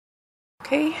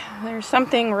Okay, there's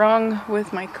something wrong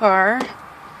with my car.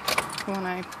 When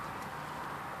I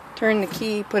turn the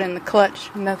key, put in the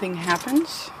clutch, nothing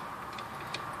happens.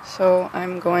 So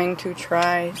I'm going to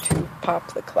try to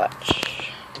pop the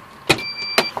clutch.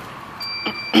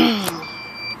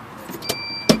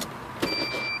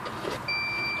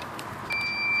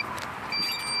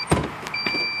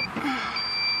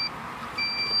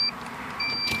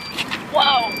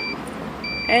 Wow!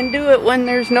 And do it when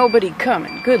there's nobody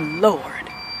coming. Good Lord.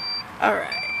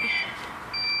 Alright.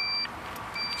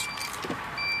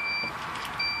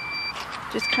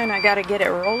 Just kind of got to get it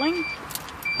rolling.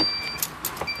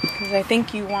 Because I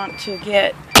think you want to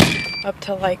get up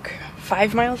to like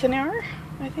 5 miles an hour,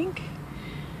 I think.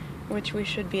 Which we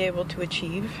should be able to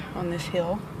achieve on this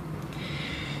hill.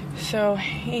 So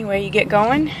anyway, you get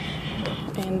going.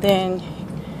 And then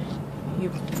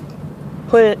you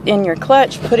put it in your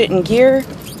clutch, put it in gear.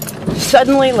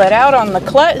 Suddenly let out on the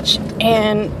clutch.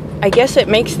 And I guess it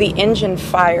makes the engine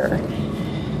fire.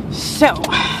 So,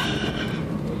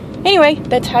 anyway,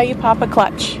 that's how you pop a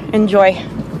clutch. Enjoy.